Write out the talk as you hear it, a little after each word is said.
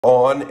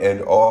on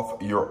and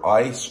off your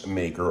ice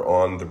maker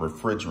on the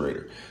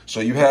refrigerator. So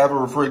you have a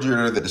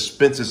refrigerator that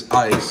dispenses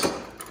ice,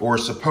 or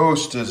is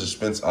supposed to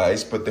dispense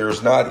ice, but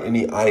there's not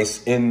any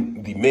ice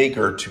in the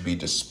maker to be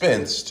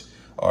dispensed.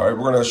 All right,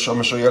 I'm gonna show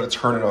you how to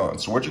turn it on.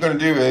 So what you're gonna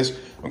do is,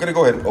 I'm gonna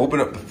go ahead and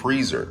open up the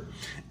freezer.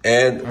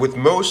 And with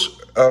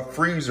most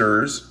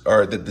freezers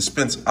that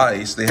dispense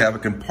ice, they have a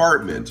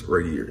compartment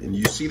right here. And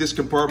you see this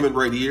compartment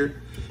right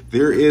here?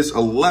 There is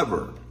a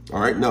lever. All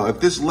right, now if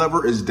this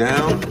lever is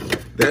down,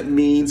 that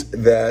means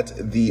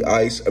that the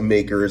ice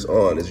maker is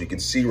on. As you can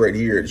see right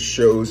here, it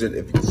shows it.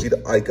 If you can see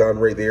the icon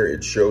right there,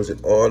 it shows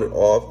it on and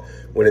off.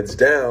 When it's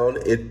down,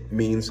 it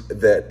means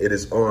that it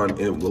is on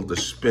and it will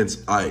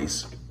dispense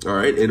ice. All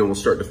right, and it will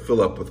start to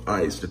fill up with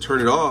ice. To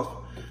turn it off,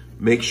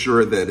 make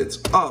sure that it's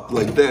up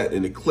like that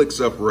and it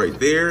clicks up right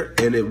there,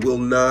 and it will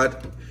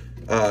not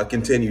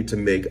continue to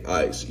make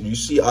ice. You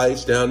see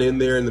ice down in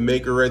there in the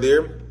maker right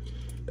there?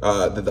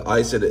 That the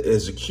ice that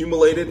is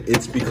accumulated,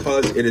 it's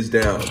because it is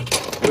down.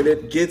 When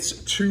it gets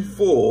too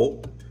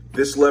full,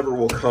 this lever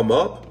will come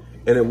up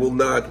and it will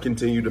not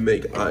continue to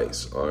make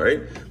ice, all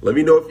right? Let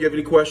me know if you have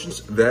any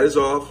questions. That is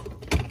off,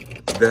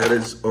 that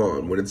is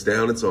on. When it's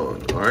down, it's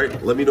on, all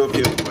right? Let me know if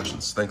you have any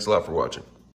questions. Thanks a lot for watching.